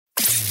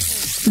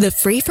The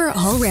Free for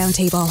All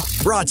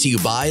Roundtable. Brought to you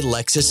by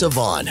Lexus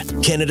Avon,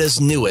 Canada's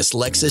newest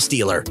Lexus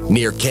dealer,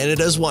 near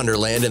Canada's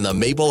Wonderland in the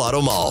Maple Auto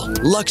Mall.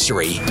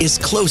 Luxury is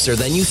closer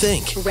than you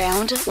think.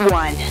 Round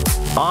one.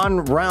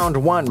 On round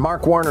one,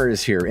 Mark Warner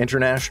is here,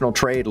 international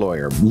trade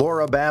lawyer.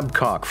 Laura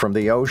Babcock from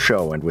The O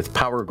Show and with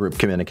POWERGROUP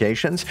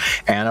Communications.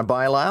 Anna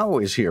Bailão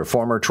is here,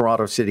 former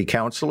Toronto City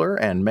Councillor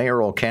and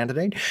mayoral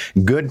candidate.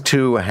 Good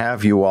to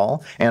have you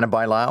all. Anna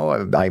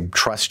Bailão, I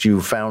trust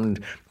you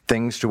found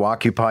things to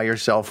occupy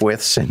yourself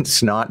with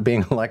since not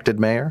being elected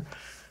mayor?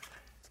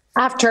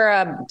 After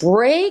a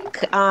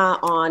break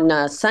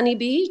on Sunny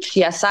Beach,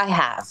 yes, I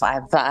have.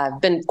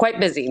 I've been quite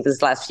busy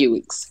these last few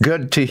weeks.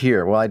 Good to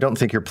hear. Well, I don't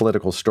think your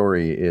political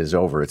story is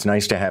over. It's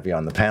nice to have you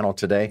on the panel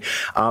today.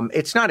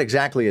 It's not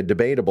exactly a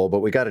debatable, but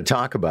we got to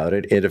talk about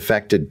it. It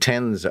affected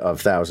tens of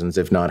thousands,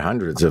 if not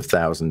hundreds of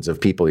thousands of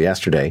people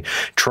yesterday.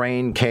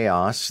 Train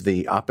chaos.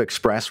 The Up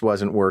Express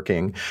wasn't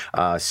working.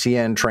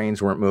 CN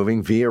trains weren't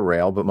moving via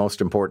rail, but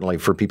most importantly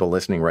for people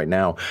listening right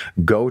now,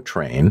 GO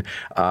Train.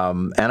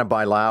 Anna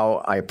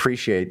Bailão, I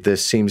appreciate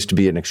this seems to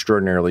be an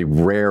extraordinarily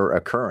rare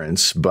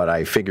occurrence, but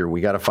I figure we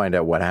got to find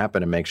out what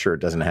happened and make sure it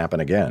doesn't happen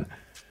again.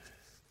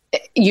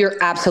 You're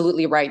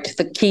absolutely right.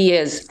 The key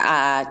is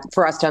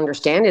for us to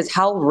understand is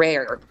how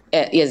rare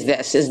is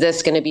this? Is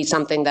this going to be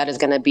something that is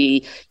going to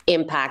be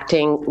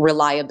impacting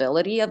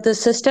reliability of the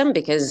system?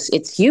 Because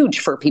it's huge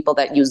for people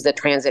that use the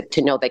transit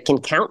to know they can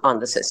count on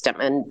the system.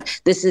 And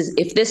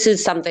if this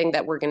is something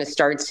that we're going to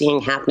start seeing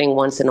happening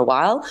once in a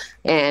while,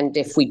 and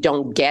if we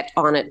don't get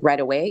on it right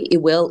away,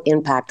 it will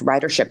impact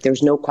ridership.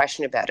 There's no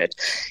question about it.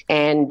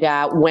 And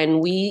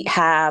when we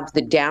have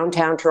the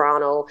downtown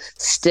Toronto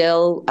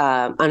still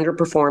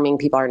underperforming,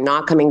 people are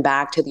not coming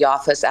back to the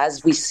office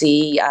as we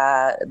see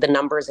the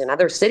numbers in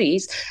other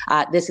cities.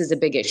 This is a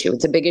big issue.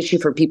 It's a big issue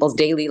for people's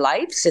daily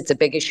lives. It's a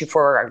big issue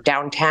for our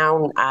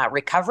downtown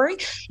recovery.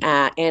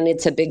 And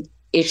it's a big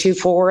issue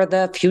for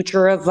the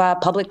future of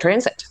public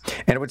transit.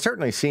 And it would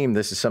certainly seem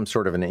this is some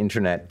sort of an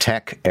internet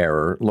tech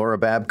error. Laura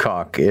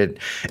Babcock, it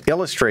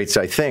illustrates,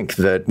 I think,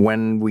 that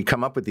when we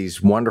come up with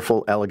these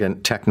wonderful,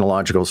 elegant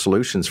technological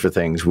solutions for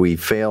things, we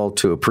fail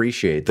to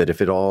appreciate that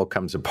if it all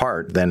comes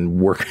apart, then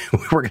we're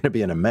going to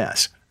be in a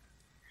mess.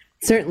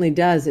 Certainly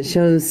does. It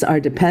shows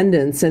our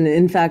dependence. And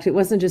in fact, it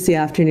wasn't just the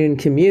afternoon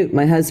commute.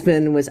 My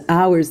husband was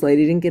hours late.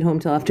 He didn't get home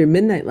till after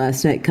midnight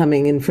last night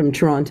coming in from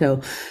Toronto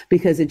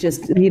because it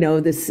just,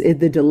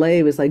 the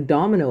delay was like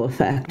domino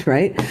effect,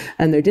 right?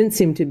 And there didn't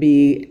seem to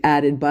be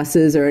added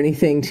buses or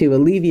anything to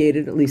alleviate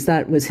it. At least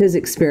that was his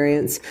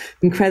experience.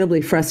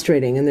 Incredibly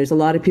frustrating. And there's a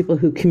lot of people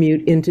who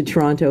commute into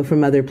Toronto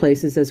from other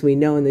places, as we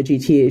know in the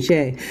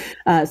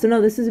GTHA. So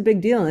no, this is a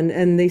big deal.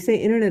 And they say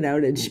internet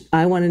outage.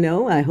 I want to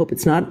know, I hope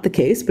it's not the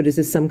case, but is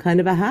this some kind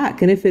of a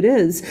hack? And if it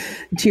is,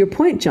 to your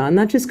point, John,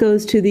 that just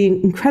goes to the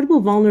incredible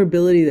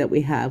vulnerability that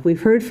we have.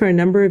 We've heard for a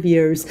number of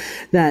years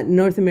that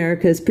North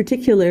America is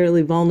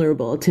particularly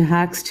vulnerable to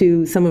hacks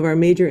to some of our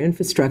major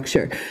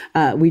infrastructure.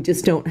 We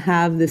just don't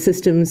have the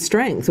system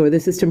strength or the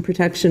system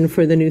protection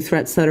for the new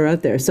threats that are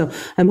out there. So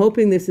I'm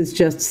hoping this is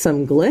just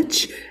some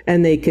glitch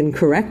and they can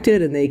correct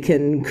it and they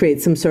can create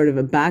some sort of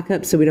a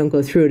backup so we don't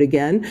go through it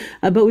again.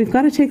 But we've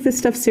got to take this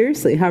stuff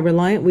seriously, how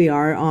reliant we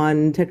are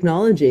on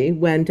technology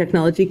when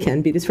technology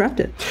can be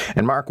disrupted.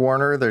 And Mark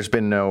Warner, there's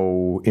been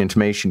no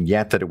intimation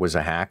yet that it was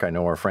a hack. I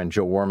know our friend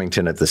Joe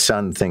Warmington at The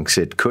Sun thinks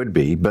it could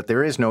be, but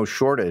there is no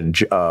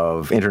shortage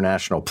of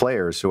international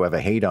players who have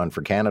a hate on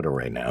for Canada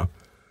right now.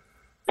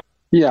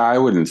 Yeah, I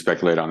wouldn't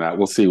speculate on that.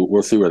 We'll see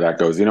where that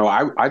goes.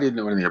 I didn't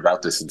know anything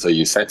about this until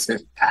you sent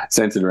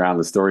it around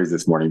the stories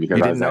this morning because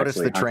you didn't notice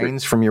the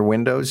trains from your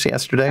windows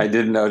yesterday? I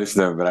didn't notice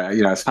them, but I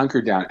was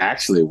hunkered down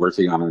actually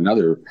working on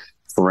another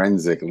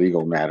forensic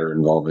legal matter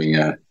involving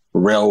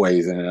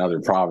railways in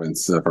another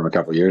province from a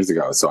couple of years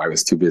ago. So I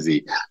was too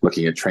busy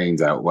looking at trains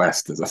out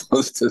west as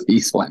opposed to the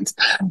east ones.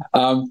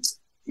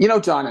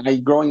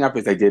 John, growing up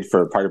as I did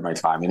for part of my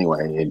time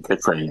anyway in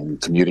Pickering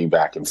and commuting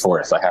back and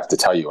forth, I have to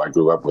tell you, I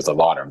grew up with a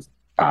lot of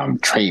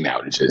train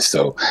outages.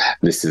 So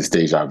this is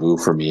deja vu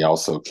for me.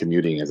 Also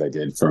commuting as I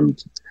did from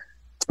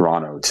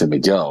Toronto to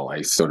McGill,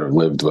 I sort of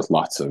lived with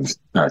lots of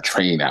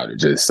train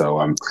outages.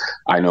 So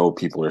I know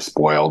people are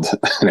spoiled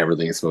and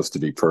everything is supposed to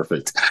be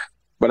perfect.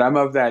 But I'm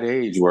of that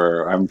age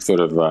where I'm sort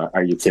of,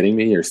 are you kidding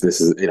me? Or this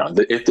is,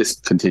 if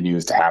this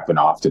continues to happen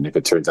often, if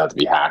it turns out to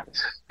be hacked,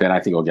 then I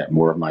think it'll get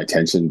more of my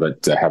attention.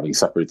 But having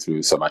suffered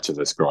through so much of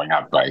this growing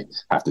up, I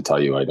have to tell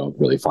you, I don't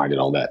really find it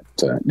all that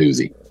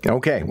newsy.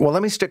 Okay. Well,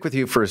 let me stick with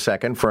you for a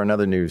second for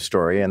another news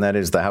story, and that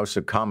is the House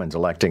of Commons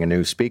electing a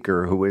new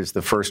speaker who is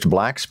the first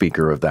Black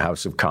speaker of the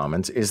House of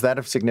Commons. Is that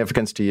of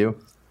significance to you?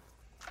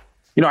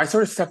 I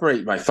sort of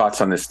separate my thoughts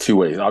on this two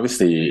ways.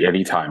 Obviously,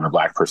 anytime a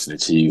Black person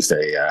achieves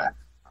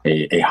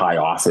a high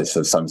office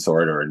of some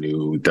sort or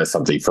does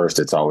something first,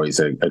 it's always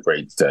a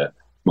great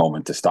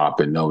moment to stop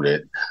and note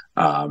it.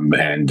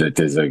 And it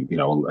is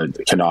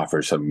can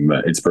offer some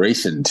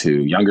inspiration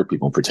to younger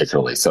people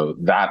particularly. So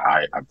that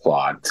I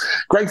applaud.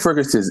 Greg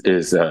Fergus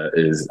is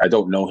I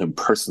don't know him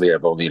personally.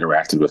 I've only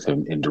interacted with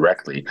him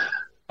indirectly.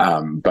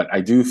 But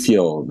I do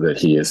feel that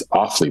he is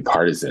awfully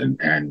partisan.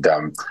 And,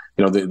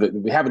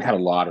 we haven't had a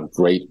lot of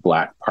great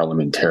Black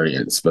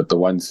parliamentarians, but the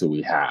ones who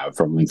we have,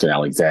 from Lincoln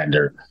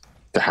Alexander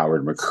to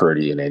Howard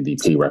McCurdy, an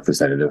NDP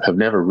representative, have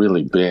never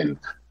really been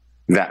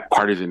that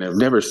partisan. They've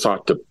never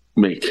sought to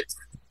make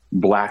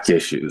Black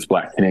issues,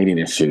 Black Canadian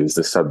issues,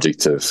 the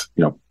subject of,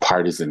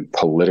 partisan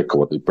political,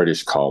 what the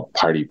British call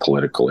party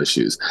political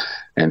issues.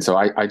 And so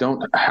I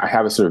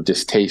have a sort of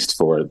distaste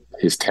for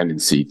his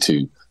tendency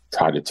to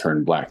try to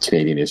turn Black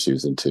Canadian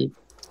issues into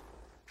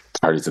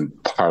partisan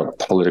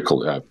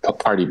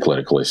party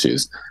political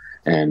issues.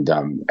 And,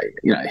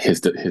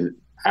 his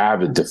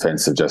avid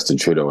defense of Justin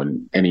Trudeau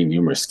and any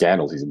numerous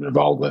scandals he's been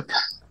involved with,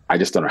 I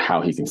just don't know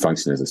how he can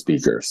function as a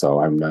speaker. So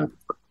I'm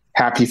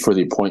happy for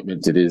the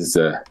appointment. It is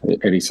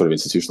any sort of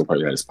institutional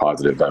appointment that is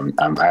positive.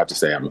 I have to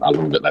say I'm a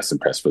little bit less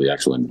impressed for the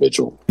actual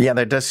individual. Yeah,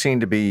 that does seem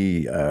to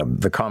be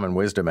the common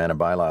wisdom, Anna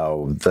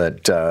Bailão,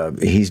 that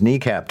he's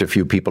kneecapped a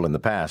few people in the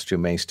past who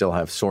may still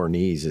have sore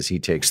knees as he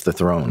takes the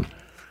throne.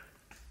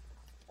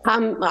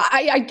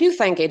 I do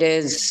think it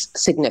is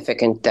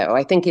significant, though.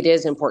 I think it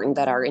is important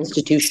that our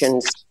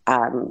institutions,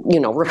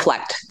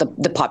 reflect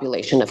the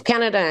population of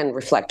Canada and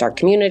reflect our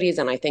communities.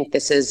 And I think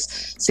this is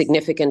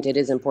significant. It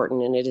is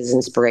important and it is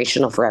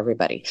inspirational for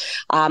everybody.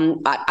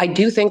 I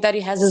do think that he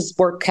has his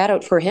work cut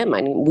out for him.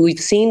 I mean, we've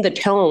seen the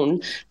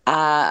tone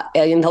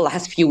in the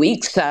last few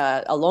weeks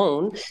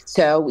alone.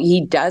 So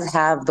he does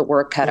have the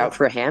work cut out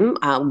for him.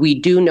 We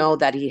do know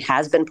that he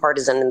has been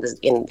partisan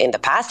in the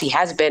past. He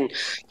has been,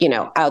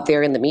 out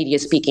there in the media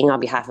speaking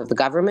on behalf of the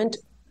government.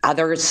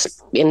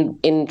 Others in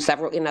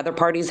other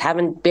parties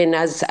haven't been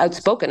as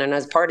outspoken and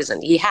as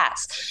partisan. He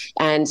has.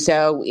 And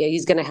so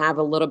he's going to have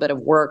a little bit of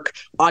work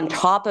on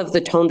top of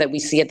the tone that we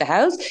see at the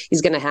House.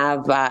 He's going to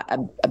have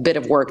a bit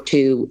of work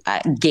to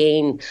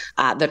gain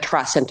the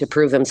trust and to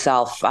prove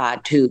himself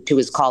to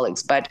his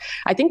colleagues. But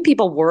I think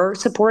people were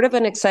supportive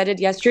and excited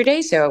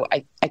yesterday. So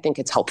I think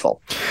it's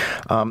helpful.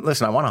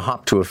 Listen, I want to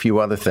hop to a few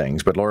other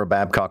things, but Laura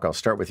Babcock, I'll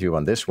start with you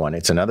on this one.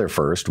 It's another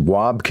first.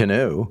 Wab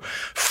Kinew,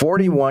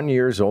 41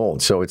 years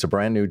old. So it's a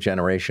brand new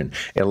generation,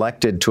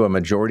 elected to a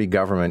majority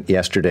government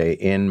yesterday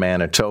in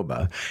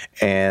Manitoba.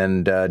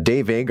 And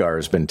Dave Agar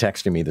has been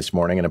texting me this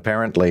morning, and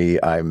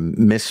apparently I'm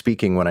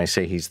misspeaking when I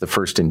say he's the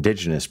first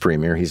Indigenous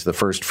premier. He's the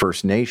first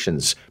First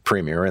Nations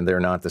premier, and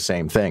they're not the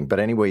same thing. But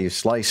any way you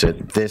slice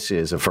it, this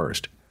is a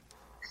first.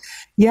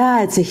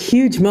 Yeah, it's a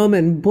huge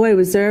moment. Boy,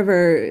 was there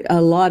ever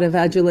a lot of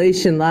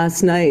adulation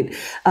last night.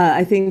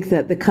 I think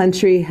that the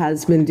country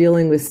has been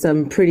dealing with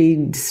some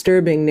pretty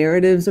disturbing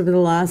narratives over the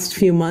last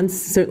few months,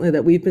 certainly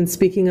that we've been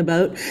speaking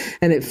about.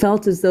 And it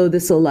felt as though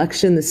this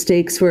election, the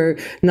stakes were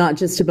not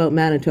just about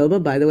Manitoba,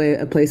 by the way,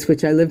 a place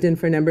which I lived in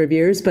for a number of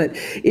years, but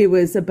it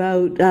was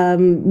about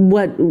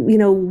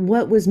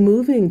what was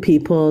moving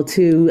people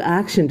to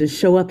action, to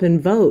show up and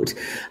vote.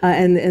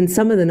 And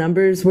some of the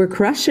numbers were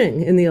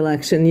crushing in the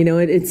election.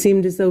 It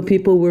seemed as though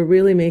people were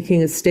really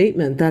making a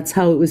statement. That's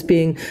how it was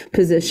being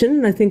positioned.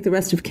 And I think the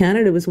rest of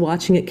Canada was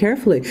watching it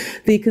carefully.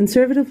 The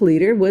Conservative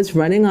leader was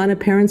running on a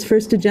parents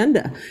first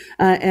agenda.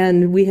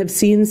 And we have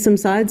seen some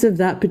sides of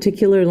that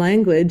particular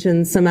language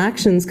and some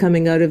actions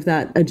coming out of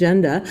that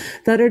agenda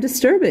that are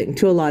disturbing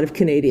to a lot of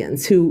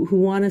Canadians who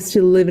want us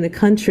to live in a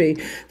country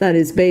that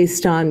is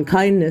based on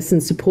kindness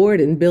and support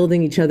and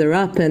building each other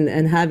up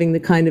and having the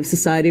kind of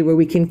society where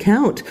we can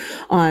count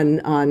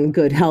on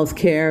good health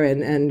care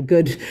and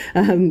good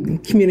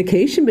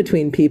communication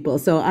between people.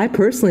 So I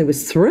personally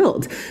was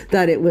thrilled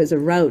that it was a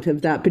rout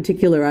of that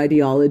particular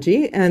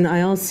ideology. And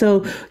I also,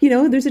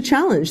 there's a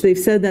challenge. They've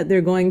said that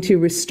they're going to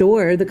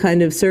restore the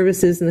kind of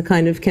services and the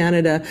kind of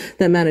Canada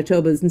that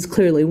Manitobans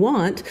clearly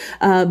want.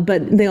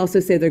 But they also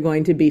say they're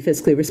going to be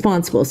fiscally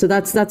responsible. So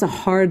that's a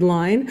hard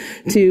line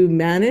to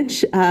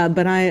manage.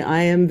 But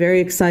I am very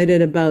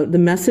excited about the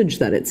message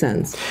that it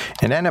sends.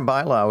 And Anna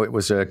Bailão, it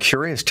was a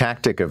curious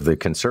tactic of the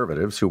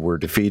Conservatives who were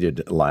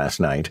defeated last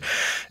night.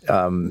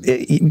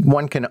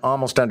 One can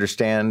almost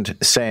understand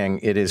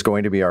saying it is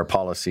going to be our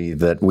policy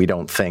that we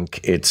don't think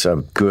it's a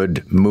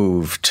good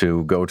move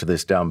to go to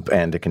this dump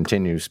and to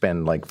continue to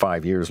spend like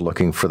 5 years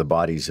looking for the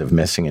bodies of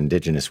missing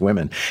Indigenous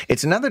women.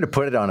 It's another to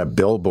put it on a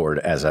billboard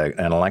as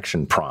an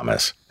election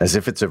promise, as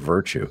if it's a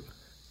virtue.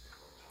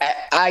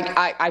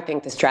 I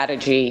think the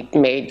strategy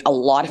made a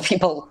lot of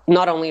people,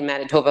 not only in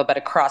Manitoba, but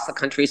across the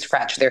country,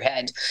 scratch their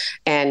head.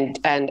 And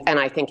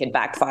I think it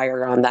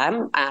backfired on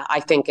them. I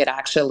think it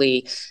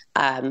actually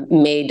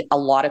made a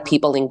lot of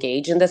people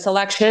engage in this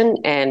election,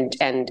 and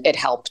it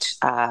helped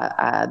the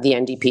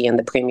NDP and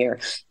the Premier.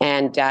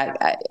 And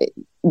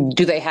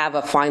do they have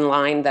a fine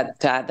line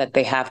that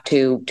they have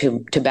to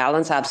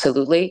balance?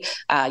 Absolutely.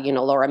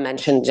 Laura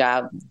mentioned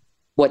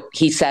what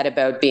he said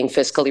about being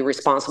fiscally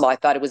responsible. I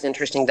thought it was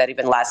interesting that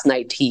even last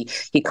night he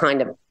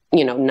kind of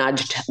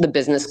nudged the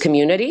business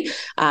community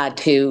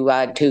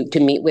to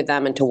meet with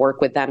them and to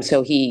work with them.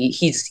 So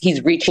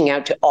he's reaching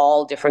out to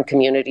all different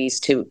communities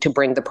to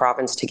bring the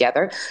province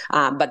together.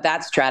 But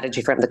that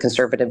strategy from the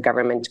Conservative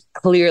government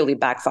clearly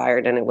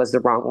backfired, and it was the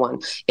wrong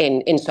one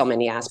in so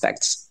many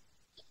aspects.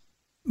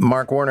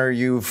 Mark Warner,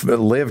 you've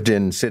lived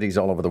in cities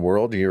all over the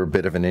world. You're a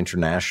bit of an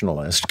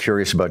internationalist.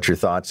 Curious about your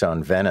thoughts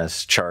on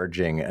Venice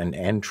charging an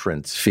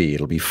entrance fee.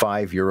 It'll be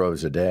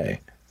 €5 a day.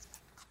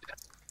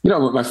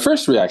 My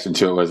first reaction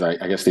to it was, I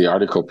guess the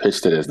article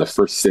pitched it as the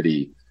first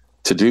city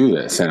to do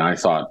this. And I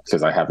thought,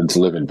 because I happened to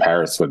live in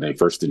Paris when they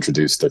first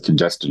introduced the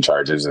congestion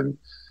charges and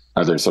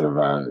other sort of,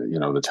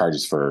 the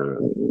charges for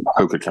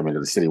who could come into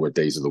the city, what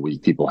days of the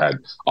week people had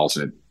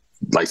alternate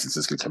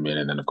licenses could come in.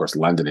 And then, of course,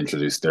 London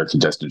introduced their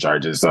congestion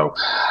charges. So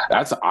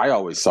I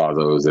always saw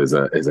those as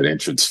an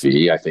entrance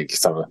fee. I think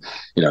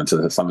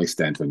to some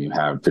extent, when you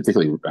have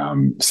particularly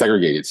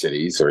segregated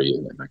cities, or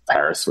like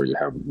Paris, where you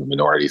have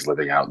minorities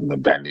living out in the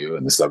banlieue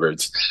and the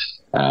suburbs,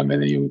 and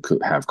then you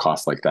could have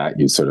costs like that,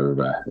 you sort of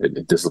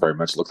this very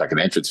much look like an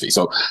entrance fee.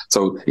 So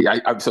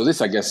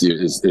this, I guess,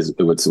 is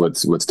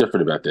what's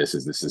different about this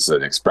is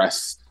an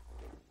express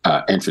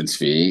entrance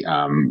fee.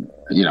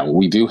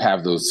 We do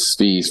have those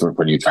fees for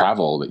when you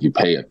travel that you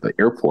pay at the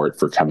airport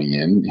for coming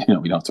in.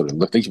 We don't sort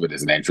of think of it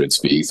as an entrance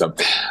fee. So,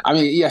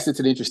 yes, it's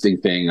an interesting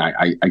thing.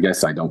 I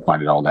guess I don't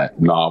find it all that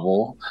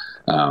novel,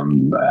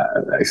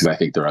 because I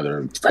think there are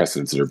other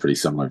precedents that are pretty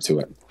similar to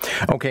it.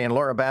 Okay, and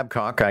Laura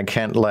Babcock, I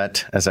can't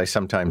let, as I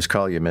sometimes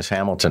call you, Miss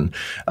Hamilton,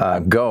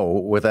 go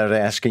without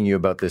asking you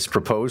about this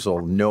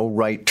proposal, no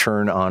right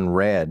turn on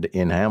red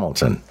in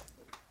Hamilton.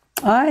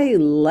 I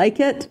like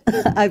it.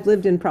 I've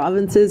lived in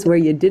provinces where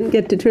you didn't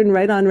get to turn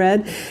right on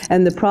red.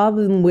 And the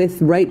problem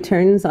with right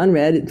turns on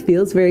red, it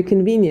feels very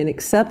convenient,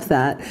 except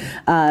that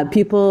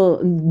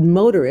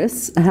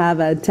motorists have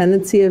a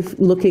tendency of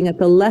looking at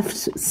the left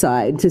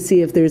side to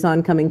see if there's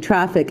oncoming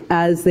traffic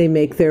as they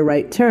make their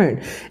right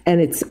turn.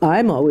 And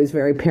I'm always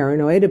very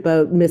paranoid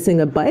about missing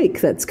a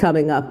bike that's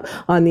coming up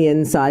on the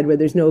inside where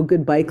there's no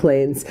good bike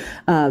lanes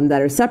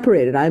that are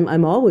separated.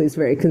 I'm always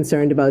very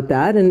concerned about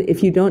that. And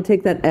if you don't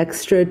take that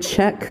extra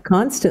check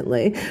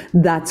constantly,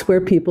 that's where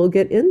people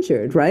get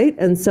injured, right?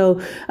 And so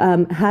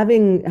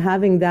having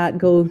that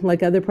go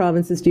like other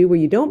provinces do, where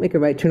you don't make a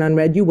right turn on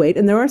red, you wait.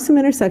 And there are some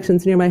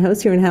intersections near my house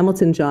here in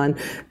Hamilton, John,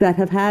 that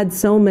have had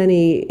so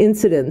many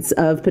incidents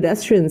of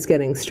pedestrians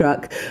getting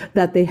struck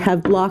that they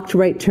have blocked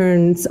right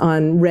turns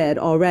on red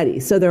already.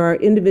 So there are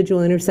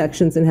individual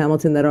intersections in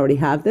Hamilton that already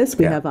have this.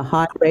 We have a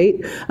high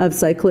rate of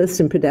cyclist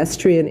and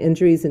pedestrian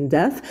injuries and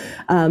death,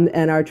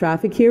 and our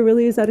traffic here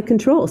really is out of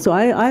control. So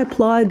I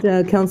applaud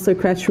Councillor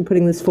Kresch for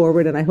putting this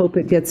forward, and I hope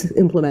it gets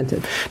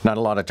implemented. Not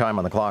a lot of time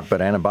on the clock, but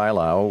Anna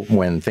Bailão,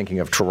 when thinking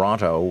of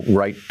Toronto,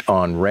 right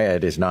on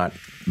red is not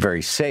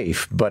very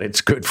safe, but it's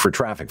good for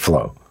traffic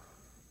flow.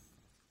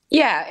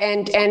 Yeah,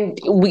 and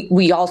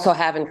we also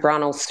have in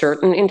Toronto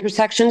certain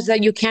intersections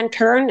that you can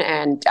turn,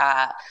 and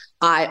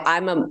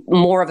I'm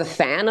more of a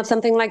fan of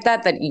something like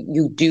that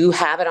you do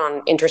have it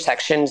on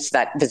intersections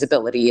that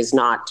visibility is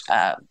not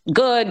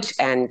good,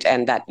 and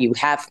that you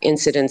have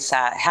incidents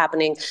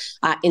happening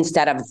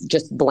instead of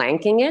just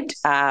blanking it.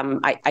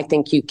 I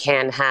think you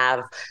can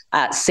have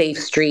safe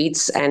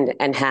streets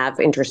and have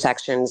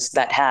intersections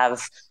that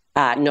have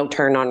no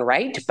turn on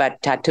right, but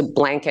to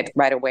blanket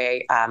right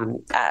away,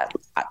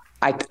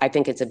 I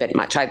think it's a bit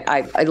much.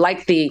 I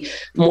like the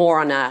more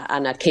on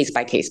a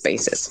case-by-case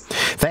basis.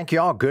 Thank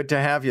you all. Good to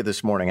have you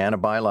this morning. Anna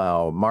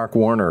Bailão, Mark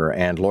Warner,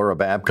 and Laura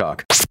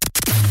Babcock.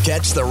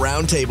 Catch the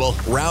Roundtable,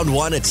 Round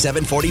 1 at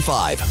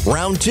 7:45,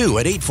 Round 2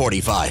 at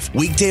 8:45.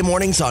 Weekday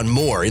mornings on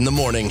More in the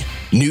Morning.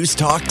 News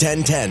Talk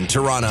 1010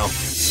 Toronto.